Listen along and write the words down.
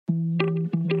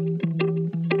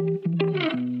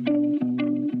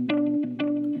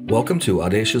Welcome to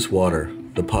Audacious Water,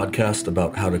 the podcast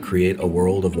about how to create a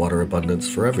world of water abundance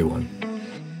for everyone.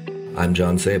 I'm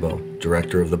John Sabo,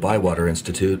 director of the Bywater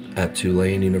Institute at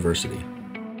Tulane University.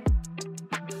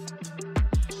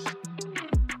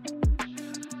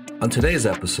 On today's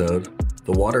episode,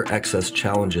 the water excess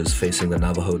challenges facing the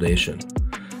Navajo Nation.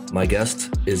 My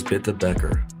guest is Bidtah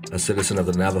Becker, a citizen of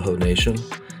the Navajo Nation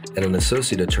and an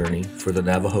associate attorney for the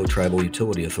Navajo Tribal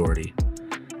Utility Authority.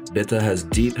 Bidtah has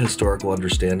deep historical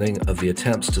understanding of the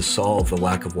attempts to solve the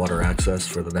lack of water access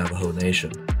for the Navajo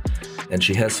Nation, and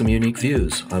she has some unique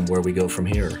views on where we go from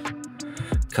here.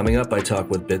 Coming up, I talk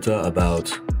with Bidtah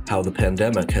about how the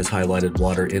pandemic has highlighted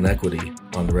water inequity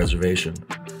on the reservation,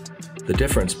 the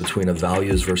difference between a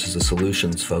values versus a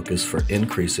solutions focus for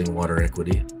increasing water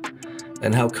equity,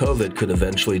 and how COVID could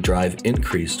eventually drive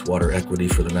increased water equity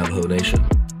for the Navajo Nation.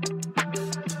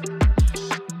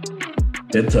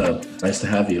 Bidtah, nice to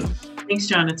have you. Thanks,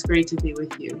 John. It's great to be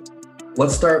with you.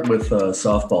 Let's start with a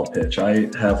softball pitch. I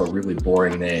have a really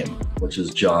boring name, which is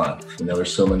John.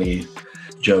 There's so many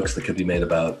jokes that could be made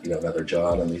about, another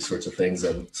John and these sorts of things.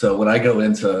 And so when I go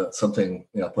into something,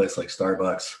 a place like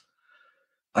Starbucks,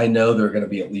 I know there are going to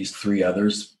be at least three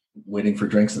others waiting for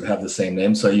drinks that have the same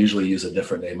name. So I usually use a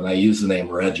different name, and I use the name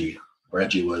Reggie.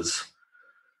 Reggie was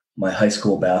my high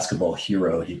school basketball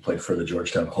hero. He played for the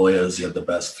Georgetown Hoyas. He had the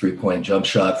best three-point jump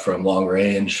shot from long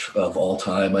range of all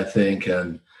time, I think.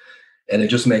 And it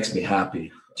just makes me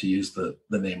happy to use the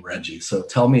name Reggie. So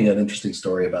tell me an interesting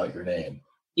story about your name.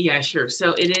 Yeah, sure.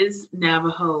 So it is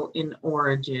Navajo in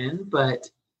origin, but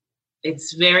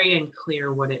it's very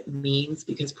unclear what it means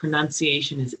because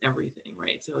pronunciation is everything,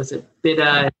 right? So is it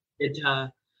Bidtah,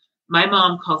 Bidtah? My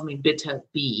mom calls me Bidtah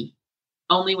B,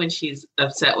 only when she's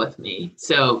upset with me.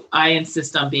 So I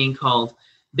insist on being called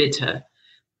Bidtah.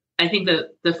 I think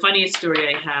the funniest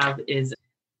story I have is,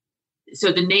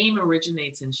 so the name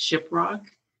originates in Shiprock,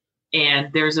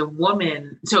 and there's a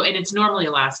woman, and it's normally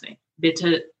a last name,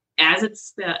 Bidtah, as it's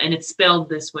spelled, and it's spelled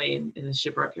this way in the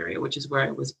Shiprock area, which is where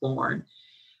I was born.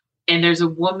 And there's a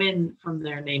woman from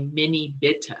there named Minnie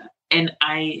Bidtah. And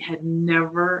I had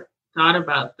never thought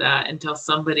about that until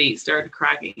somebody started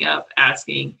cracking up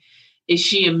asking, is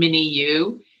she a mini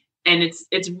you? And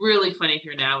it's really funny if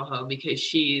you're Navajo because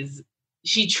she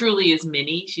truly is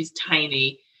mini. She's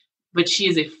tiny, but she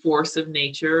is a force of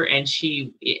nature. And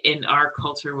she, in our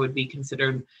culture, would be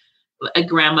considered a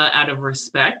grandma out of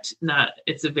respect.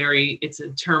 It's a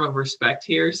term of respect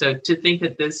here. So to think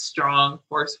that this strong,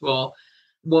 forceful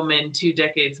woman 2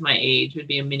 decades my age would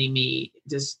be a mini me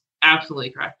just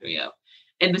absolutely cracked me up.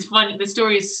 And the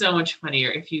story is so much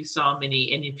funnier if you saw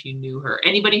Minnie and if you knew her.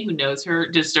 Anybody who knows her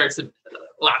just starts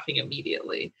laughing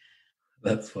immediately.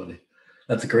 That's funny.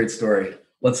 That's a great story.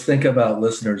 Let's think about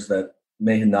listeners that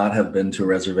may not have been to a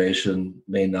reservation,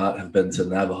 may not have been to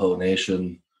Navajo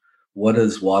Nation. What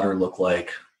does water look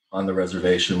like on the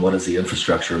reservation? What does the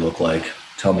infrastructure look like?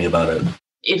 Tell me about it.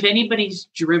 If anybody's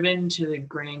driven to the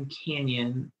Grand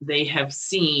Canyon, they have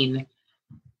seen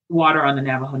water on the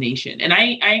Navajo Nation. And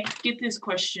I get this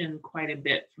question quite a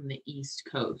bit from the East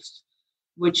Coast,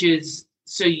 which is,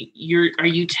 so are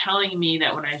you telling me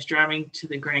that when I was driving to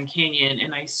the Grand Canyon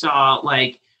and I saw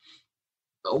like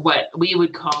what we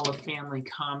would call a family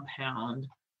compound,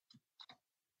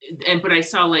 but I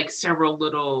saw like several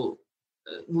little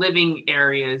living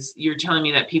areas, you're telling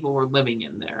me that people were living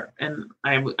in there? And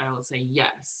I will say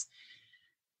yes.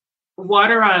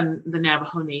 Water on the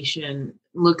Navajo Nation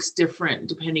looks different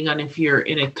depending on if you're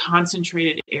in a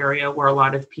concentrated area where a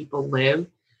lot of people live.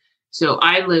 So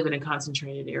I live in a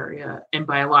concentrated area, and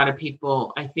by a lot of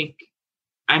people, I think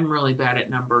I'm really bad at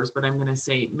numbers, but I'm going to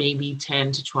say maybe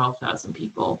 10 to 12,000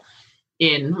 people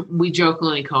we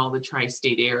jokingly call the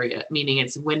tri-state area, meaning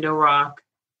it's Window Rock,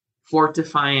 Fort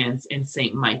Defiance, and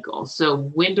St. Michael. So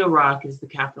Window Rock is the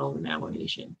capital of the Navajo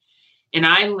Nation. And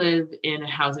I live in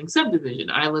a housing subdivision.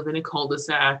 I live in a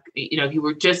cul-de-sac. If you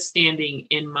were just standing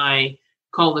in my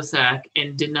cul-de-sac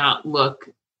and did not look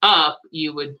up,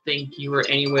 you would think you were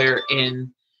anywhere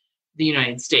in the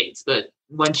United States. But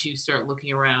once you start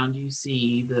looking around, you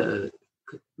see the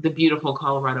beautiful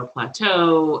Colorado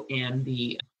Plateau and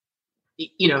the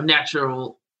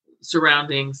natural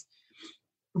surroundings.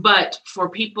 But for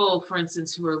people, for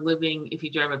instance, who are living, if you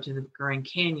drive up to the Grand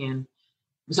Canyon,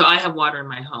 so I have water in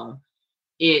my home.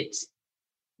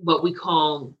 What we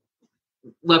call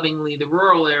lovingly the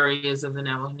rural areas of the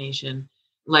Navajo Nation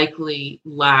likely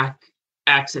lack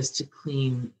access to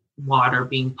clean water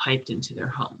being piped into their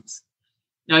homes.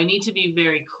 Now, I need to be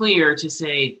very clear to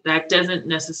say that doesn't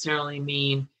necessarily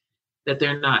mean that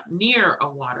they're not near a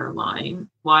water line.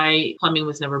 Why plumbing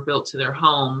was never built to their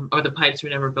home, or the pipes were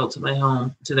never built to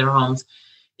their homes,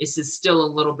 This is still a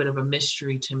little bit of a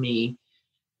mystery to me.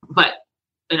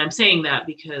 And I'm saying that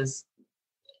because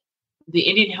the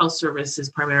Indian Health Service is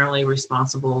primarily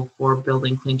responsible for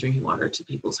building clean drinking water to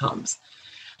people's homes.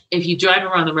 If you drive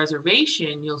around the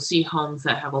reservation, you'll see homes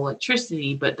that have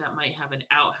electricity, but that might have an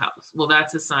outhouse. Well,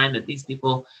 that's a sign that these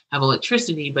people have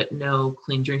electricity, but no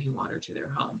clean drinking water to their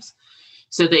homes.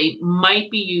 So they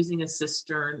might be using a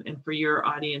cistern. And for your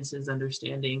audience's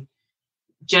understanding,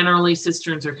 generally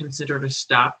cisterns are considered a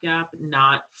stopgap,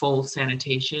 not full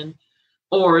sanitation.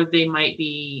 Or they might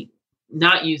be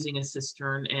not using a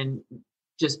cistern and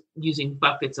just using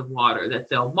buckets of water that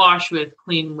they'll wash with,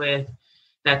 clean with,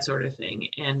 that sort of thing.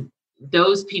 And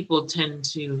those people tend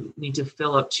to need to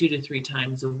fill up 2 to 3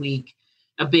 times a week,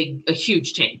 a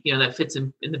huge tank, that fits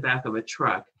in the back of a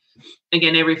truck.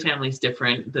 Again, every family's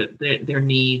different, their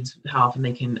needs, how often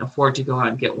they can afford to go out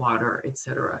and get water, et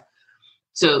cetera.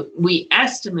 So we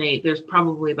estimate there's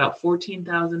probably about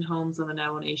 14,000 homes on the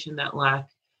Navajo Nation that lack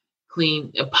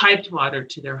clean, piped water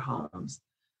to their homes.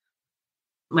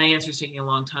 My answer is taking a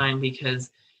long time because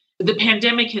the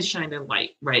pandemic has shined a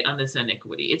light, right, on this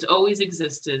inequity. It's always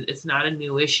existed. It's not a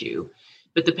new issue,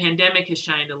 but the pandemic has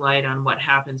shined a light on what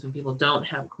happens when people don't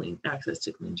have access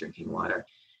to clean drinking water.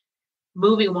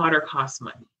 Moving water costs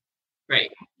money,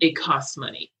 right? It costs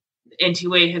money.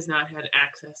 NTUA has not had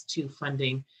access to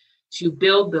funding to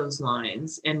build those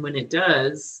lines. And when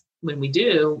we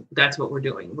do, that's what we're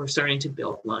doing. We're starting to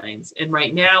build lines. And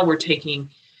right now we're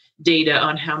taking data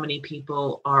on how many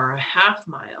people are a half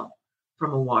mile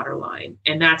from a water line.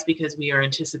 And that's because we are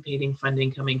anticipating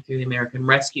funding coming through the American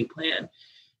Rescue Plan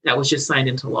that was just signed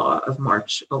into law of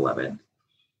March 11th.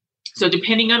 So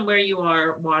depending on where you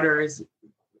are, water is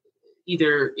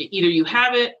either you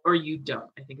have it or you don't,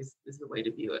 I think is the way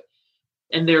to view it.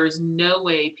 And there is no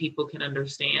way people can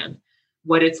understand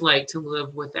what it's like to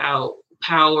live without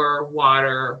power,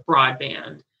 water,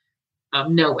 broadband.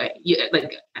 No way.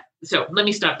 So let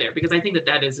me stop there because I think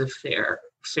that is a fair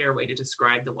way to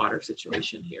describe the water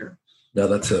situation here. No,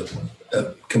 that's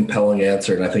a compelling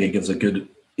answer, and I think it gives a good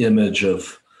image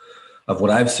of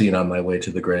what I've seen on my way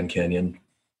to the Grand Canyon,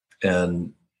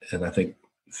 and I think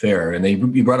fair. And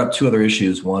you brought up 2 other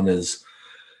issues. One is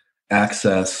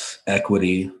access,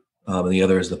 equity, and the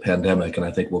other is the pandemic, and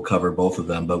I think we'll cover both of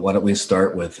them. But why don't we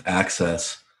start with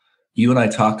access? You and I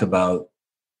talked about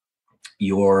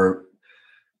your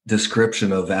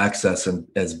description of access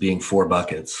as being 4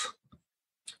 buckets.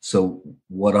 So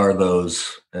what are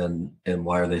those and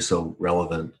why are they so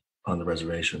relevant on the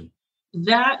reservation?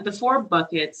 The 4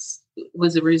 buckets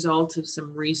was a result of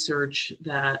some research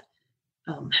that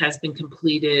has been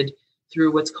completed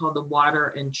through what's called the Water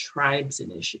and Tribes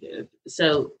Initiative.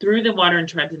 So through the Water and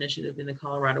Tribes Initiative in the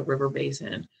Colorado River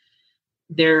Basin,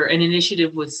 an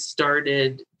initiative was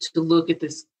started to look at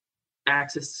this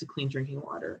access to clean drinking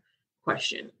water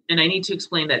question. And I need to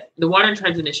explain that the Water and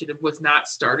Tribes Initiative was not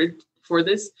started for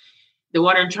this. The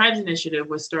Water and Tribes Initiative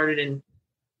was started in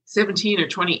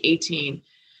 2018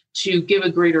 to give a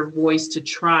greater voice to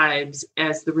tribes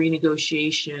as the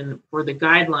renegotiation for the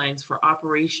guidelines for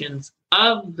operations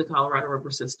of the Colorado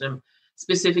River system,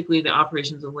 specifically the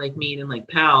operations of Lake Mead and Lake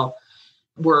Powell,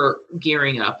 were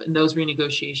gearing up. And those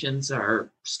renegotiations are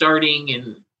starting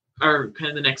and are kind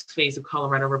of the next phase of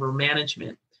Colorado River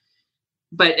management.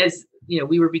 But as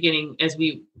we were beginning, as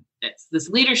this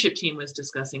leadership team was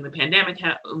discussing, the pandemic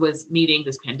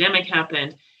this pandemic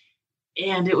happened.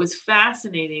 And it was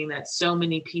fascinating that so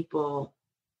many people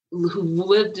who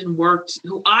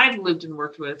I've lived and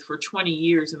worked with for 20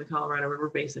 years in the Colorado River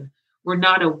Basin were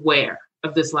not aware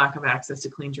of this lack of access to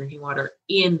clean drinking water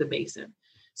in the basin.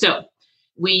 So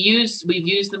we've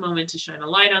used the moment to shine a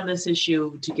light on this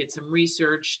issue, to get some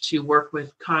research, to work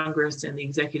with Congress and the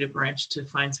executive branch to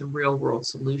find some real world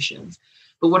solutions.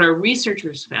 But what our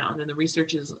researchers found, and the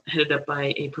research is headed up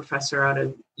by a professor out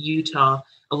of Utah,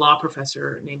 a law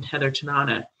professor named Heather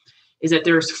Tanana, is that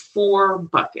there's 4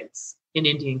 buckets in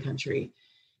Indian country.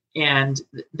 And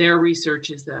their research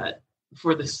is that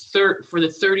for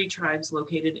the 30 tribes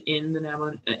located in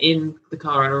the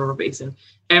Colorado River Basin,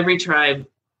 every tribe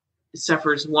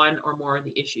suffers one or more of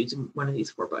the issues in one of these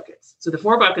 4 buckets. So the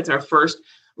 4 buckets are, first,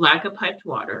 lack of piped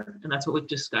water, and that's what we've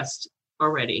discussed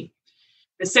already.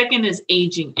 The second is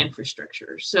aging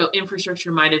infrastructure. So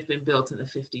infrastructure might have been built in the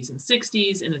 50s and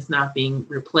 60s, and it's not being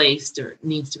replaced or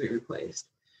needs to be replaced.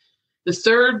 The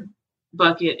third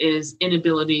bucket is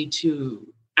inability to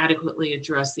adequately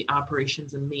address the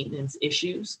operations and maintenance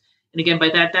issues. And again, by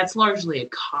that's largely a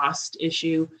cost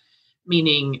issue,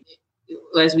 meaning,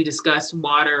 as we discussed,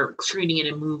 water, treating it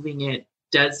and moving it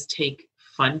does take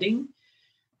funding.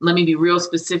 let me be real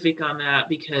specific on that,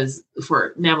 because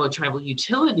for Navajo Tribal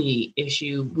Utility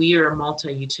issue, we are a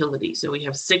multi-utility. So we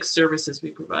have 6 services we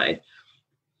provide.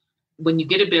 When you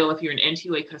get a bill, if you're an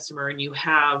NTUA customer and you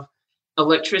have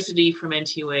electricity from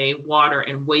NTUA, water,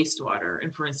 and wastewater,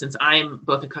 and for instance, I'm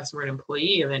both a customer and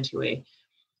employee of NTUA,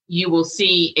 you will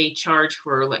see a charge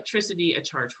for electricity, a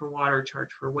charge for water, a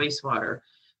charge for wastewater,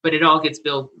 but it all gets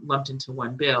lumped into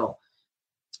one bill.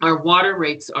 Our water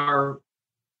rates are,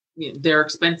 they're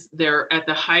expensive. They're at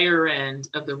the higher end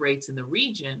of the rates in the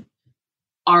region.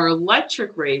 Our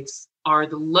electric rates are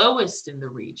the lowest in the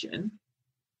region,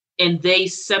 and they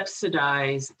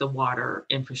subsidize the water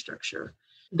infrastructure.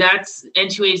 That's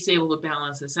NTUA is able to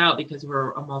balance this out because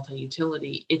we're a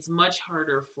multi-utility. It's much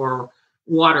harder for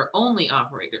water-only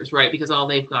operators, right? Because all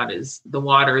they've got is the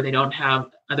water. They don't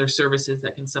have other services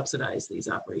that can subsidize these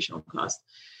operational costs.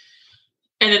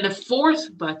 And then the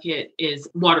 4th bucket is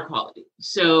water quality.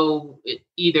 So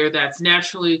either that's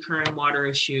naturally occurring water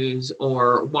issues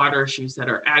or water issues that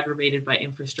are aggravated by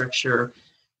infrastructure.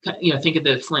 Think of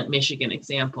the Flint, Michigan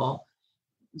example.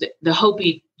 The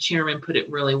Hopi chairman put it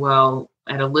really well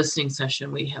at a listening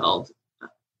session we held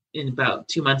in about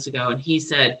 2 months ago. And he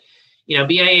said,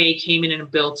 BIA came in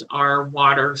and built our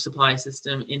water supply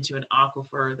system into an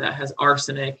aquifer that has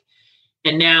arsenic.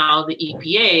 And now the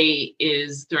EPA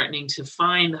is threatening to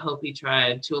fine the Hopi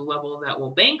tribe to a level that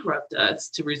will bankrupt us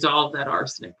to resolve that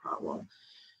arsenic problem.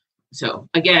 So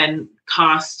again,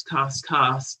 cost.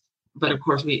 But of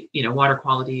course, water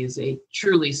quality is a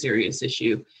truly serious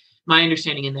issue. My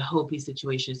understanding in the Hopi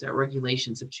situation is that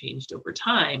regulations have changed over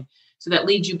time. So that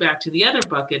leads you back to the other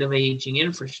bucket of aging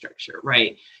infrastructure,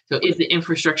 right? So is the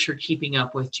infrastructure keeping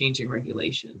up with changing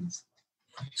regulations?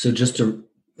 So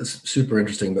it's super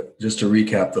interesting, but just to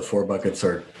recap, the 4 buckets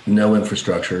are no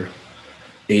infrastructure,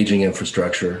 aging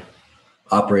infrastructure,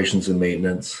 operations and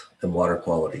maintenance, and water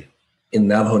quality. In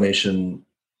Navajo Nation,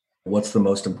 what's the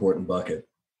most important bucket?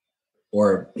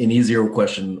 Or an easier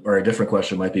question or a different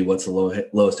question might be, what's the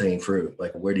lowest hanging fruit?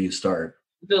 Like, where do you start?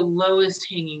 The lowest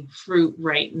hanging fruit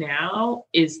right now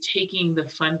is taking the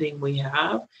funding we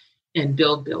have and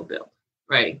build,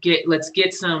 right? Let's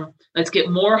get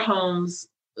more homes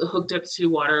hooked up to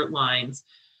water lines,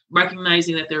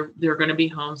 recognizing that there are going to be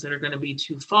homes that are going to be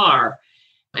too far.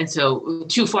 And so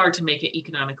too far to make it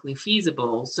economically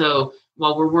feasible. So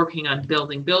while we're working on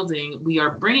building, we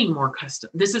are bringing more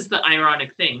this is the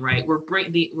ironic thing, right? We're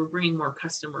bringing more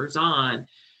customers on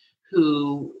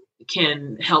who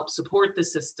can help support the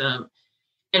system.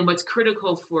 And what's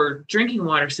critical for drinking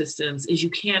water systems is you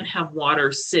can't have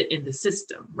water sit in the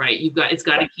system, right? It's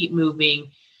got to keep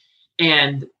moving.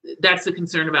 And that's the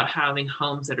concern about having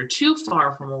homes that are too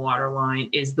far from a water line,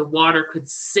 is the water could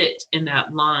sit in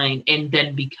that line and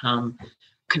then become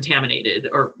contaminated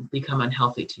or become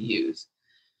unhealthy to use.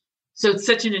 So it's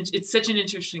such an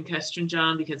interesting question,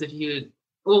 John, because if we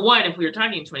were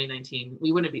talking in 2019,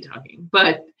 we wouldn't be talking,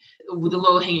 but the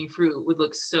low hanging fruit would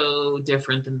look so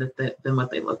different than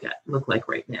what they look like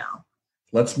right now.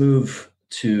 Let's move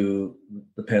to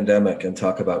the pandemic and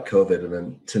talk about COVID. And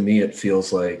then to me, it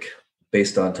feels like,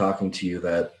 based on talking to you,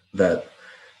 that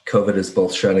COVID is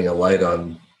both shedding a light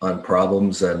on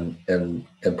problems and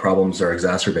problems are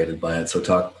exacerbated by it. So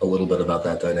talk a little bit about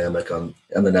that dynamic and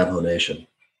the Navajo Nation.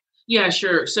 Yeah,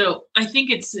 sure. So I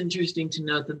think it's interesting to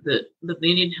note that the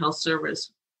Indian Health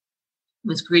Service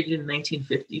was created in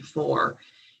 1954.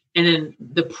 And then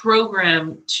the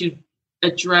program to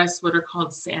address what are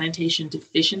called sanitation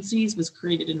deficiencies was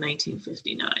created in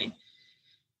 1959.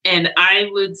 And I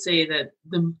would say that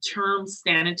the term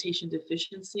sanitation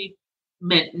deficiency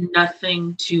meant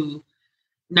nothing to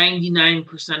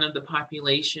 99% of the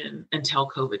population until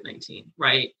COVID-19,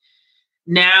 right?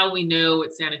 Now we know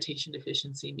what sanitation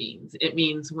deficiency means. It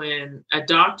means when a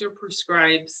doctor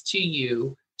prescribes to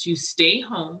you to stay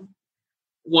home,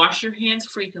 wash your hands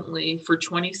frequently for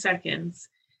 20 seconds,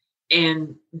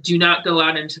 and do not go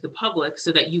out into the public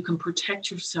so that you can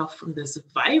protect yourself from this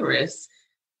virus.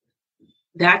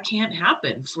 That can't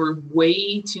happen for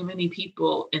way too many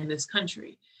people in this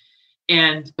country.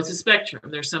 And it's a spectrum.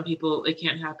 There's some people it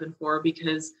can't happen for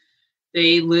because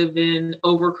they live in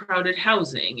overcrowded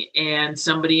housing, and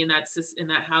somebody in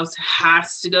that house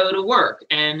has to go to work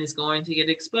and is going to get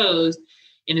exposed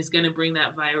and is going to bring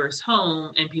that virus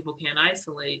home, and people can't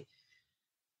isolate.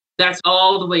 That's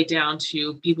all the way down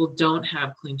to people don't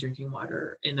have clean drinking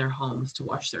water in their homes to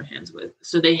wash their hands with.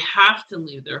 So they have to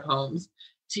leave their homes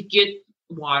to get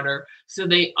water. So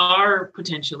they are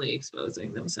potentially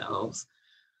exposing themselves.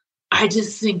 I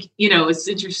just think, it's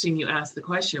interesting you asked the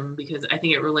question, because I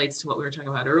think it relates to what we were talking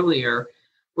about earlier.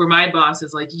 where my boss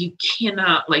is like, you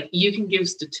cannot, like, you can give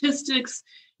statistics,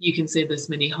 you can say this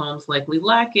many homes likely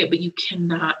lack it, but you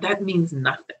cannot, that means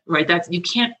nothing, right? You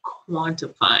can't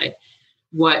quantify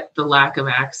what the lack of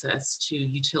access to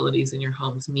utilities in your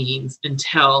homes means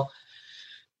until,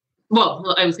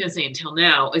 well, I was going to say until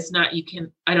now. It's not,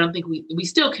 I don't think we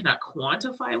still cannot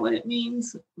quantify what it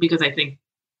means, because I think,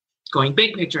 going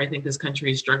big picture, I think this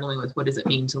country is struggling with what does it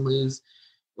mean to lose,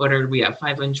 what are we at,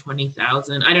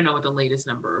 520,000? I don't know what the latest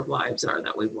number of lives are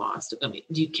that we've lost. I mean,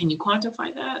 can you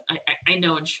quantify that? I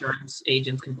know insurance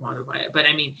agents can quantify it, but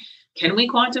I mean, can we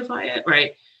quantify it,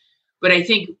 right? But I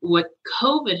think what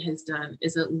COVID has done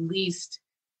is at least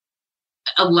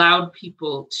allowed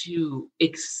people to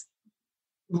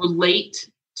relate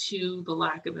to the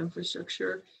lack of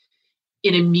infrastructure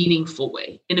in a meaningful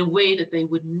way, in a way that they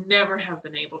would never have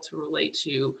been able to relate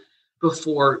to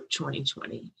before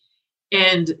 2020.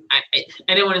 And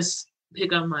I don't want to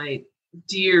pick on my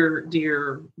dear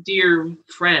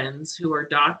friends who are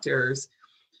doctors,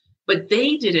 but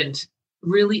they didn't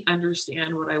really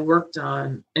understand what I worked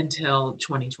on until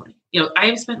 2020. You know,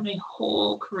 I've spent my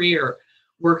whole career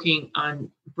working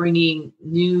on bringing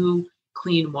new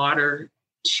clean water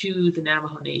to the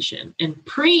Navajo Nation. And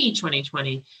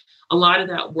pre-2020, a lot of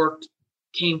that work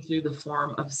came through the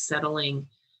form of settling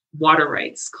water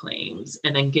rights claims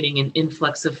and then getting an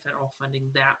influx of federal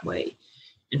funding that way.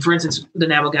 And for instance, the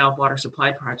Navajo Gallup Water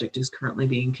Supply Project is currently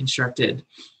being constructed.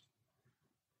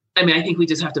 I mean, I think we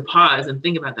just have to pause and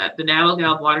think about that. The Navajo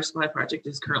Gallup Water Supply Project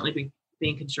is currently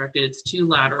being constructed. It's 2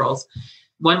 laterals.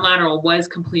 One lateral was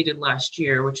completed last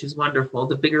year, which is wonderful.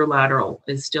 The bigger lateral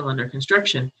is still under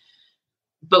construction.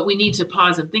 But we need to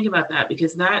pause and think about that,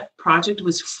 because that project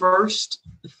was first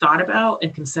thought about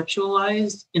and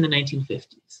conceptualized in the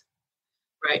 1950s,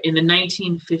 right? In the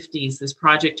 1950s, this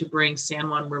project to bring San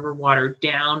Juan River water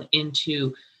down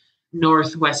into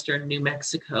northwestern New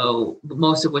Mexico,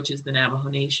 most of which is the Navajo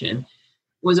Nation,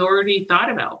 was already thought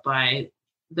about by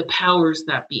the powers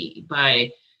that be,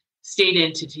 by state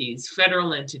entities,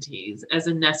 federal entities, as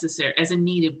a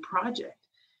needed project.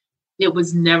 It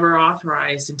was never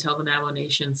authorized until the Navajo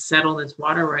Nation settled its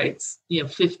water rights,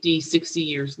 50, 60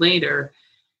 years later.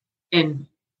 And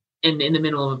in the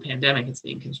middle of a pandemic, it's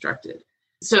being constructed.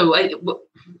 So,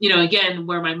 again,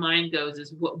 where my mind goes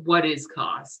is what is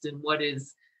cost, and what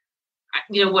does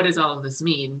all of this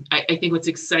mean? I think what's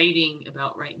exciting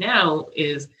about right now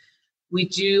is we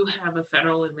do have a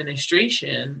federal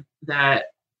administration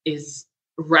that is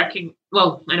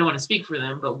well, I don't want to speak for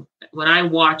them, but when I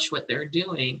watch what they're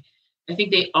doing, I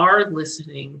think they are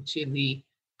listening to the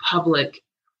public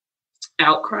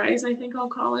outcries, I think I'll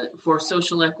call it, for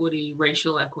social equity,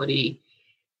 racial equity,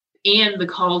 and the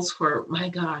calls for, my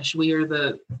gosh, we are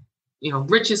the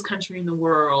richest country in the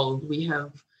world. We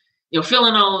have, fill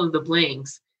in all of the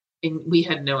blanks. And we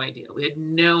had no idea. We had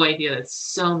no idea that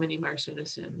so many of our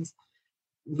citizens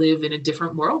live in a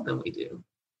different world than we do.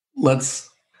 Let's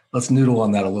noodle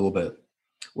on that a little bit.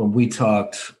 When we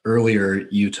talked earlier,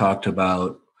 you talked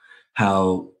about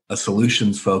how a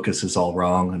solutions focus is all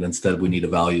wrong, and instead we need a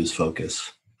values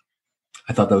focus.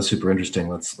 I thought that was super interesting.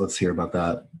 Let's hear about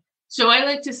that. So I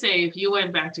like to say, if you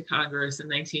went back to Congress in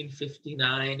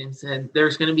 1959 and said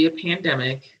there's going to be a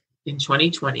pandemic in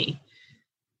 2020,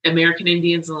 American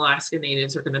Indians and Alaska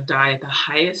Natives are going to die at the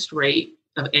highest rate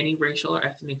of any racial or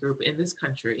ethnic group in this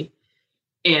country,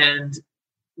 and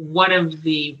one of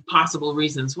the possible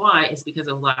reasons why is because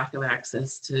of lack of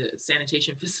access to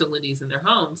sanitation facilities in their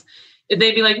homes,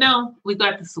 they'd be like, no, we've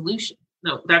got the solution.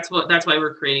 No, that's why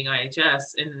we're creating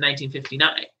IHS in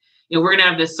 1959. We're going to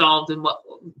have this solved in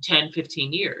 10,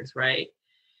 15 years, right?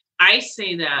 I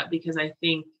say that because I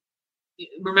think,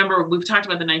 remember, we've talked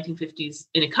about the 1950s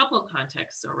in a couple of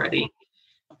contexts already.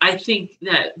 I think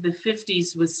that the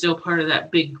 50s was still part of that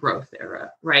big growth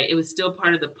era, right? It was still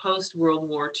part of the post-World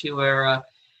War II era.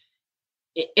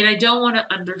 And I don't want to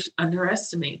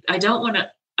underestimate. I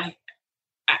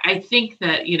think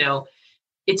that,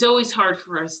 it's always hard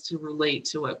for us to relate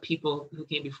to what people who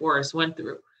came before us went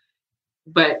through.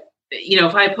 But,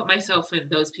 if I put myself in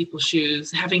those people's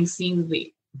shoes, having seen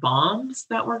the bombs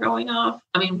that were going off,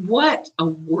 I mean, what a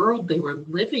world they were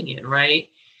living in, right?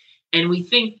 And when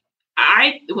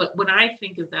I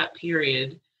think of that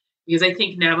period, because I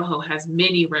think Navajo has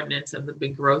many remnants of the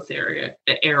big growth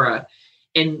era,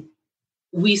 and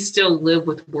we still live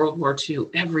with World War II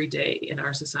every day in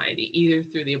our society, either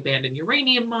through the abandoned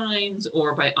uranium mines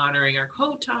or by honoring our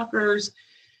code talkers.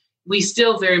 We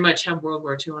still very much have World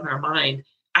War II on our mind.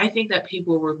 I think that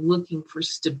people were looking for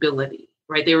stability,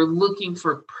 right? They were looking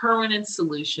for permanent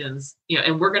solutions,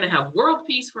 and we're going to have world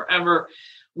peace forever,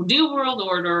 new world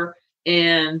order,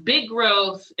 and big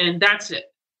growth, and that's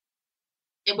it.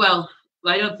 Well,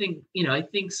 I don't think, I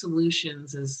think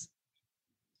solutions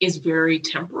is very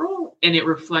temporal, and it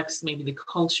reflects maybe the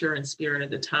culture and spirit of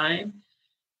the time,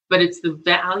 but it's the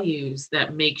values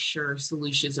that make sure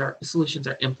solutions are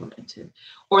implemented,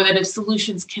 or that if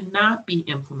solutions cannot be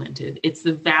implemented, it's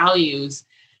the values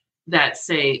that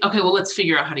say, okay, well, let's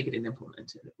figure out how to get it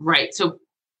implemented, right? So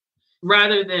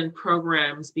rather than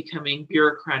programs becoming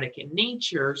bureaucratic in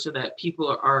nature so that people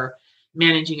are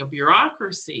managing a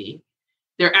bureaucracy,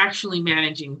 they're actually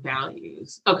managing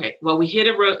values. Okay, well, we hit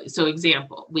a road. So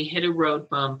example, we hit a road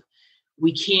bump.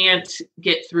 We can't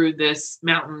get through this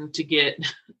mountain to get,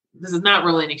 this is not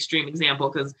really an extreme example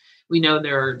because we know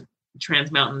there are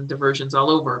trans-mountain diversions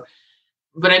all over,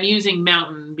 but I'm using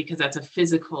mountain because that's a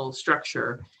physical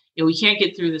structure. We can't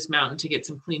get through this mountain to get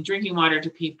some clean drinking water to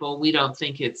people. We don't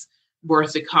think it's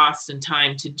worth the cost and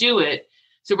time to do it.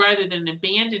 So rather than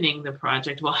abandoning the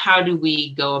project, well, how do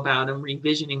we go about and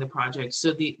revisioning the project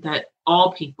so that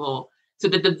all people, so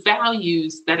that the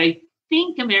values that I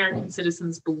think American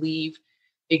citizens believe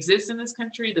exist in this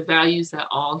country, the values that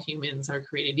all humans are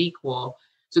created equal,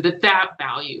 so that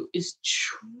value is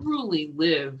truly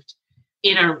lived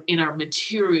in our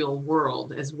material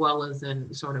world as well as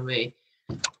in sort of a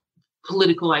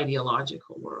political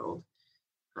ideological world.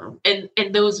 And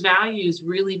those values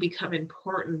really become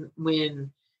important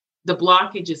when the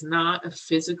blockage is not a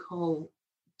physical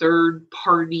third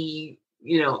party,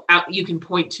 you can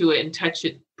point to it and touch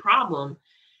it problem,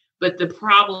 but the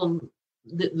problem,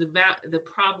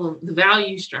 the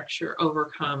value structure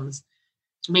overcomes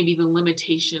maybe the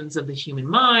limitations of the human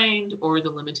mind or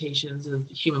the limitations of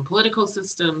human political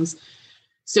systems,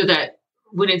 so that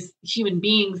when it's human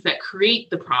beings that create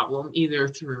the problem, either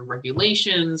through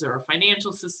regulations or a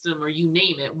financial system or you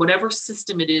name it, whatever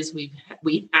system it is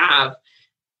we have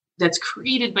that's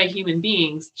created by human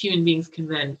beings can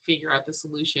then figure out the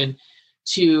solution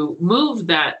to move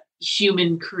that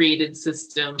human created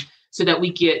system so that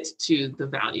we get to the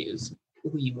values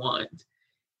we want.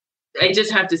 I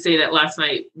just have to say that last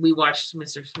night we watched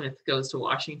Mr. Smith Goes to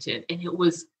Washington, and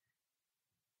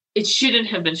it shouldn't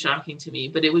have been shocking to me,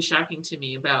 but it was shocking to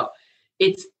me about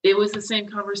it was the same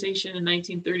conversation in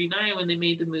 1939 when they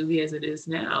made the movie as it is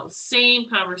now. Same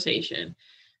conversation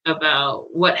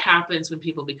about what happens when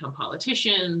people become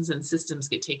politicians and systems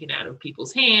get taken out of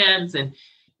people's hands. And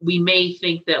we may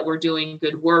think that we're doing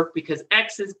good work because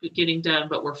X is getting done,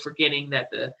 but we're forgetting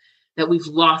that we've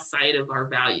lost sight of our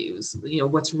values,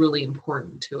 what's really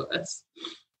important to us.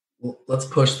 Well, let's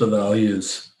push the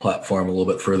values platform a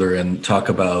little bit further and talk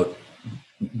about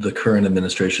the current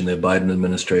administration, the Biden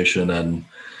administration,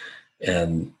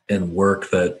 and work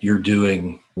that you're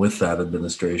doing with that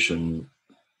administration.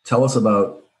 Tell us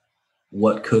about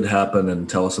what could happen and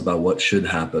tell us about what should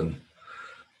happen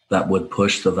that would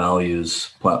push the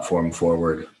values platform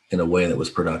forward in a way that was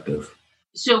productive.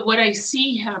 So what I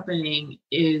see happening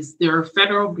is there are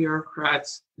federal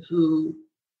bureaucrats who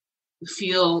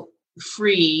feel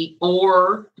free,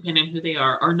 or depending on who they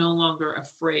are no longer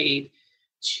afraid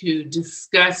to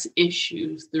discuss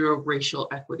issues through a racial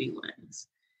equity lens.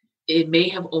 It may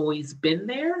have always been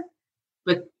there,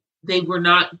 but they were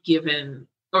not given,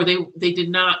 or they did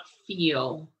not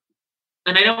feel,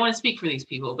 and I don't want to speak for these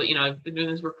people, but I've been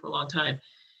doing this work for a long time.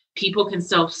 People can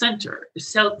self-censor.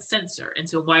 And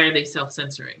so why are they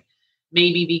self-censoring?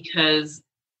 Maybe because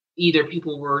either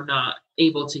people were not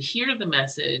able to hear the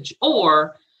message,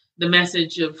 or the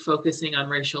message of focusing on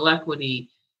racial equity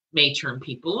may turn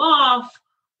people off,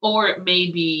 or it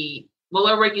may be, well,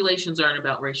 our regulations aren't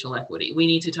about racial equity. We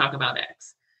need to talk about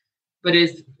X. But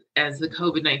as the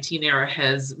COVID-19 era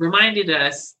has reminded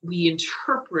us, we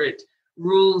interpret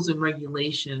rules and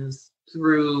regulations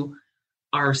through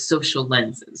our social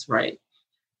lenses, right?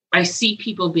 I see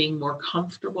people being more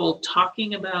comfortable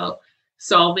talking about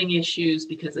solving issues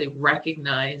because they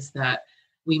recognize that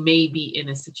we may be in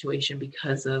a situation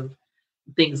because of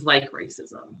things like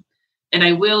racism. And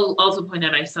I will also point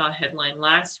out, I saw a headline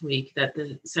last week that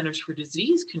the Centers for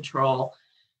Disease Control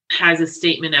has a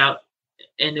statement out,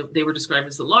 and they were described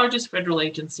as the largest federal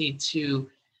agency to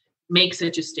make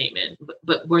such a statement,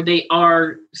 but where they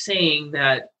are saying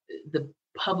that the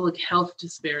public health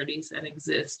disparities that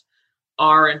exist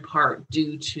are in part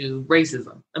due to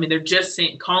racism. I mean, they're just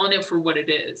calling it for what it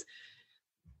is.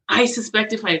 I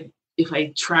suspect if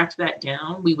I tracked that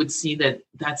down, we would see that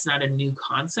that's not a new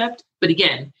concept. But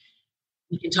again,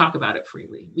 we can talk about it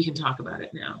freely. We can talk about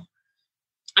it now.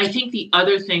 I think the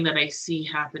other thing that I see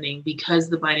happening, because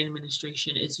the Biden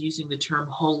administration is using the term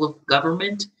whole of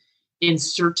government in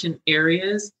certain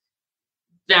areas,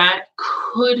 that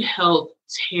could help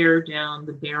tear down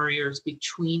the barriers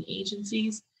between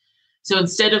agencies. So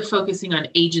instead of focusing on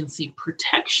agency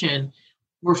protection,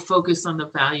 we're focused on the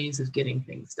values of getting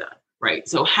things done, right?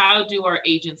 So how do our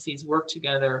agencies work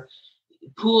together,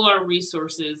 pool our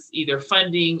resources, either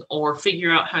funding or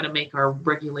figure out how to make our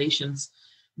regulations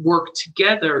work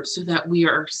together so that we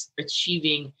are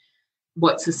achieving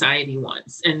what society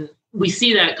wants? And we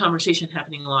see that conversation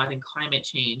happening a lot in climate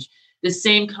change. The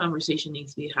same conversation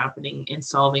needs to be happening in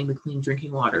solving the clean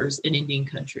drinking waters in Indian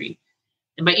country.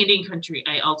 And by Indian country,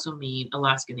 I also mean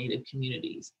Alaska Native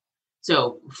communities.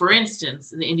 So, for instance,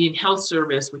 the Indian Health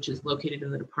Service, which is located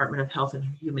in the Department of Health and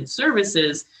Human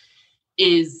Services,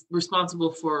 is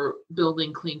responsible for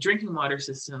building clean drinking water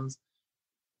systems.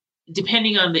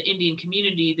 Depending on the Indian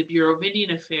community, the Bureau of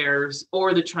Indian Affairs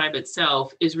or the tribe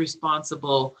itself is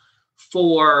responsible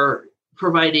for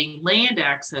providing land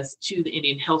access to the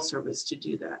Indian Health Service to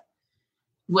do that.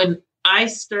 When I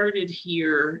started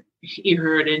here at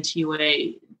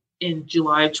NTUA in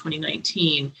July of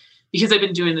 2019, because I've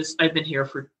been doing this, I've been here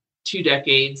for 2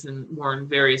 decades and worn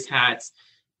various hats.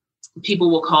 People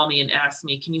will call me and ask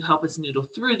me, can you help us noodle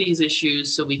through these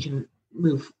issues so we can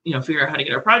move, figure out how to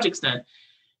get our projects done?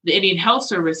 The Indian Health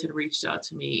Service had reached out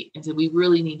to me and said, we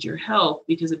really need your help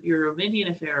because the Bureau of Indian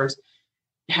Affairs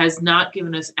has not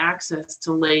given us access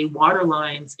to lay water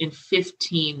lines in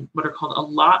 15 what are called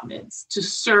allotments to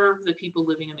serve the people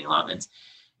living in the allotments.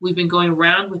 We've been going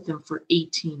around with them for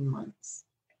 18 months.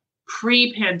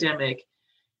 Pre-pandemic,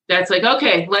 that's like,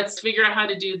 okay, let's figure out how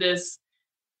to do this.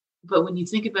 But when you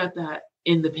think about that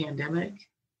in the pandemic,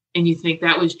 and you think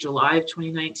that was July of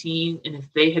 2019, and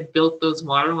if they had built those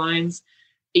water lines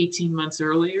 18 months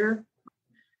earlier,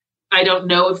 I don't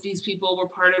know if these people were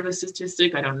part of a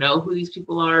statistic. I don't know who these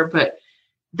people are, but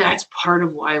that's part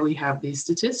of why we have these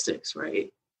statistics,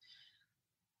 right?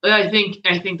 But I think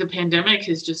the pandemic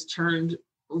has just turned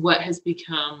what has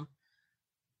become,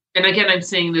 and again, I'm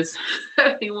saying this,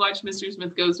 having watched Mr.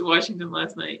 Smith Goes to Washington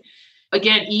last night.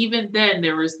 Again, even then,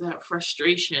 there was that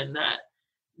frustration that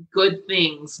good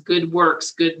things, good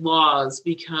works, good laws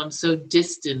become so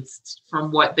distanced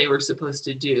from what they were supposed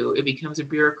to do. It becomes a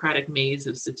bureaucratic maze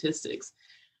of statistics.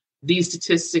 These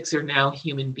statistics are now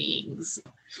human beings.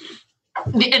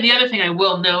 And the other thing I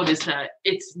will note is that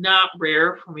it's not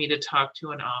rare for me to talk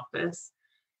to an office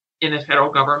in the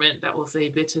federal government that will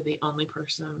say, Bidtah, the only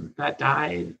person that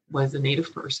died was a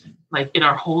Native person, like in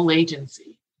our whole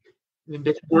agency. I mean,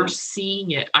 Bidtah, we're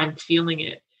seeing it. I'm feeling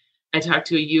it. I talked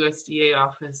to a USDA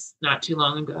office not too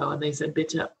long ago, and they said,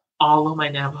 Bidtah, all of my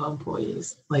Navajo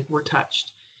employees, were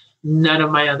touched. None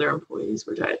of my other employees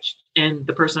were touched. And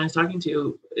the person I was talking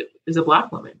to is a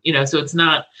Black woman, so it's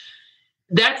not,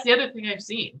 that's the other thing I've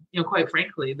seen, quite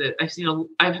frankly, that I've seen,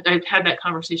 I've had that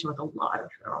conversation with a lot of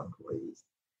federal employees.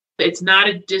 It's not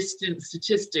a distant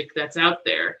statistic that's out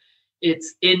there.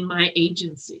 It's in my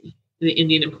agency. The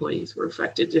Indian employees were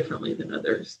affected differently than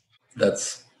others.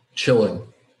 That's chilling.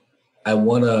 I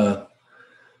want to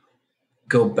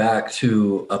go back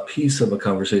to a piece of a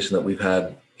conversation that we've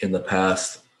had in the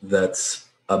past that's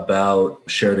about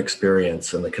shared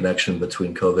experience and the connection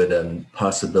between COVID and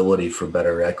possibility for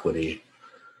better equity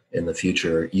in the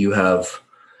future. You have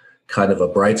kind of a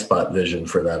bright spot vision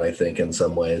for that, I think, in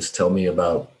some ways. Tell me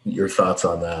about your thoughts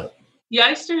on that. Yeah,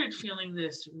 I started feeling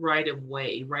this right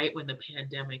away, right when the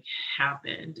pandemic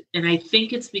happened. And I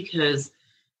think it's because,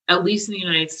 at least in the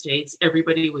United States,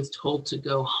 everybody was told to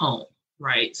go home,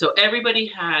 right? So everybody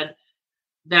had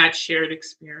that shared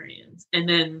experience. And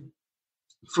then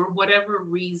for whatever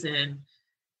reason,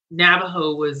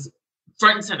 Navajo was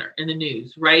front and center in the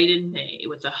news, right in May,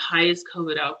 with the highest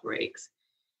COVID outbreaks.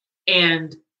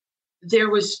 And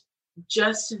there was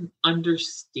just an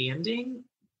understanding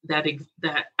that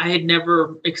I had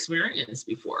never experienced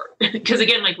before. Because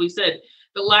again, like we said,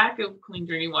 the lack of clean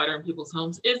drinking water in people's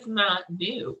homes is not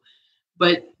new.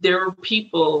 But there were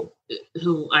people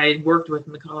who I worked with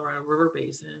in the Colorado River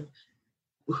Basin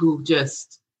who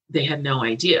they had no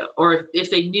idea. Or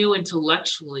if they knew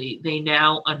intellectually, they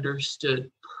now understood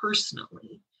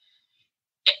personally.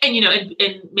 And,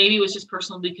 and maybe it was just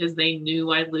personal because they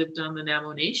knew I lived on the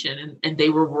Navajo Nation and they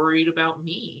were worried about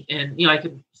me. And, I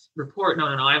could report, no,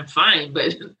 I'm fine.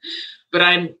 But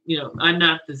I'm, I'm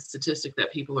not the statistic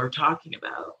that people are talking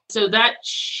about. So that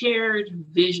shared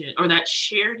vision or that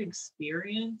shared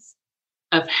experience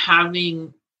of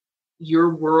having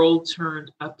your world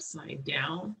turned upside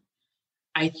down,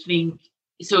 I think,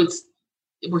 so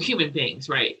we're human beings,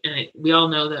 right? And we all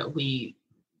know that we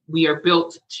are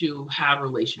built to have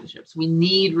relationships. We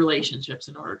need relationships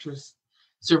in order to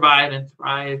survive and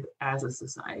thrive as a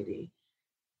society.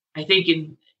 I think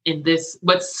in this.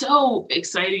 What's so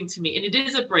exciting to me, and it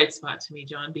is a bright spot to me,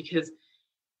 John, because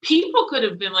people could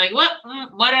have been like, well,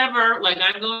 whatever, like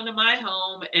I'm going to my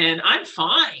home and I'm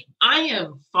fine. I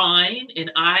am fine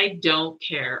and I don't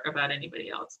care about anybody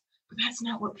else. But that's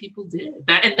not what people did.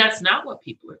 And that's not what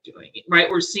people are doing, right?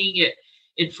 We're seeing it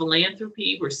in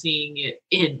philanthropy. We're seeing it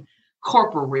in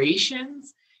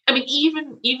corporations. I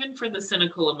mean, even for the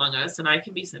cynical among us, and I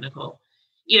can be cynical,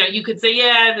 you could say,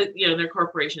 yeah, that, their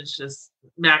corporations just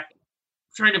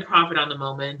trying to profit on the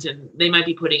moment, and they might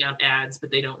be putting out ads,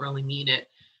 but they don't really mean it.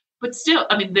 But still,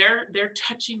 I mean, they're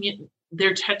touching it.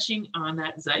 They're touching on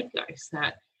that zeitgeist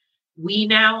that we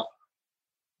now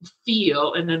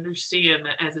feel and understand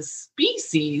that as a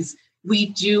species, we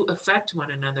do affect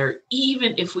one another,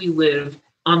 even if we live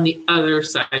on the other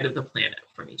side of the planet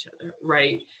from each other,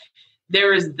 right?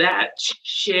 There is that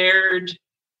shared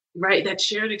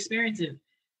experience. And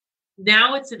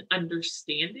now it's an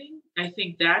understanding. I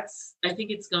think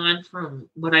it's gone from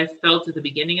what I felt at the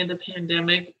beginning of the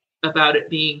pandemic about it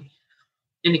being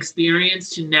an experience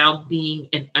to now being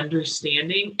an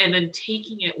understanding, and then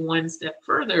taking it one step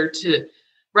further to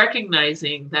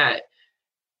recognizing that,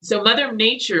 so Mother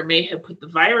Nature may have put the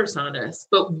virus on us,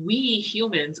 but we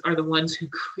humans are the ones who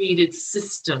created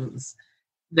systems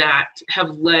that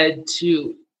have led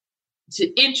to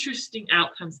interesting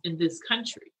outcomes in this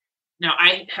country. Now,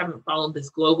 I haven't followed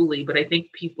this globally, but I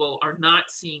think people are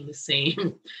not seeing the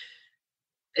same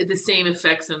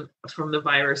effects from the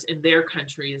virus in their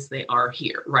country as they are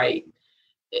here, right?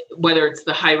 Whether it's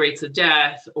the high rates of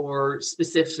death or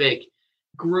specific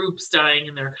groups dying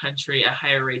in their country at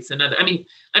higher rates than others. I mean,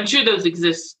 I'm sure those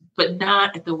exist, but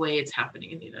not at the way it's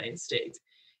happening in the United States.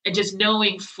 And just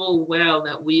knowing full well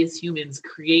that we as humans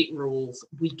create rules,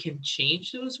 we can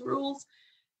change those rules.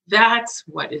 That's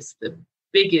what is the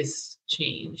biggest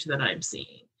change that I'm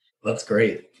seeing. That's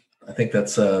great. I think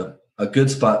that's a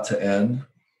good spot to end.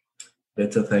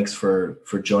 Bidtah, thanks for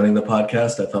joining the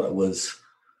podcast. I thought it was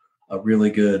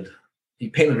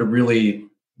you painted a really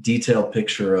detailed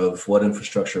picture of what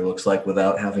infrastructure looks like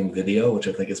without having video, which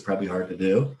I think is probably hard to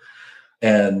do.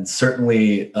 And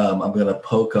certainly I'm going to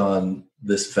poke on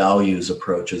this values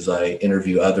approach as I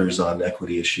interview others on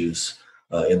equity issues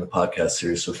in the podcast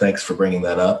series. So thanks for bringing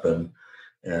that up, and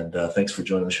thanks for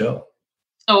joining the show.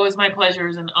 Oh, it was my pleasure. It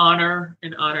was an honor.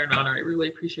 I really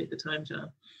appreciate the time, John.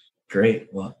 Great.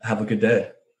 Well, have a good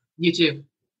day. You too.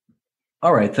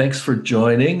 All right. Thanks for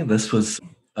joining. This was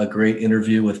a great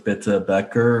interview with Bidtah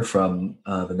Becker from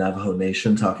the Navajo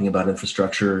Nation, talking about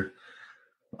infrastructure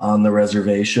on the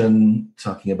reservation,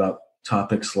 talking about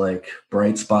topics like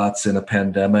bright spots in a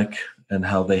pandemic and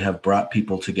how they have brought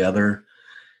people together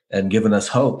and given us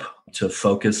hope to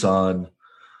focus on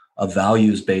a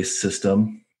values-based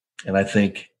system. And I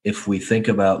think if we think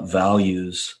about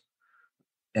values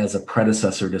as a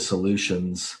predecessor to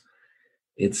solutions,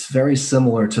 it's very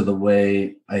similar to the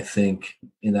way I think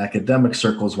in academic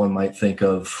circles one might think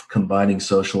of combining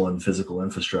social and physical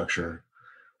infrastructure.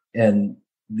 And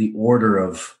the order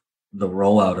of the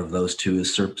rollout of those two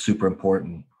is super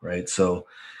important, right? So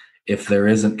if there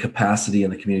isn't capacity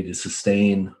in the community to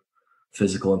sustain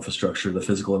physical infrastructure, the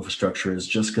physical infrastructure is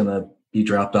just going to be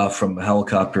dropped off from a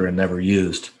helicopter and never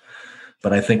used.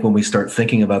 But I think when we start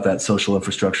thinking about that social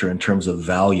infrastructure in terms of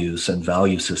values and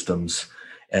value systems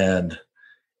and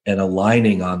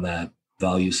aligning on that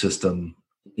value system,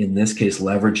 in this case,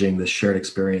 leveraging the shared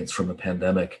experience from the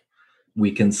pandemic,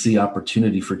 we can see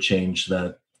opportunity for change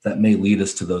that may lead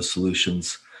us to those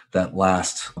solutions that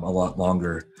last a lot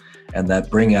longer and that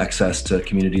bring access to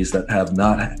communities that have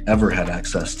not ever had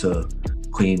access to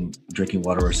clean drinking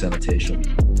water or sanitation.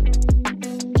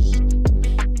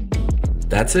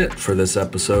 That's it for this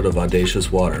episode of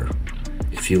Audacious Water.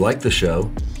 If you like the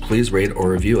show, please rate or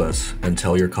review us and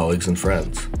tell your colleagues and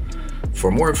friends.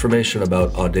 For more information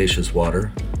about Audacious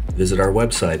Water, visit our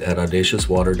website at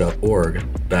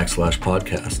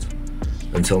audaciouswater.org/podcast.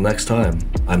 Until next time,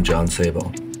 I'm John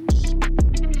Sabo.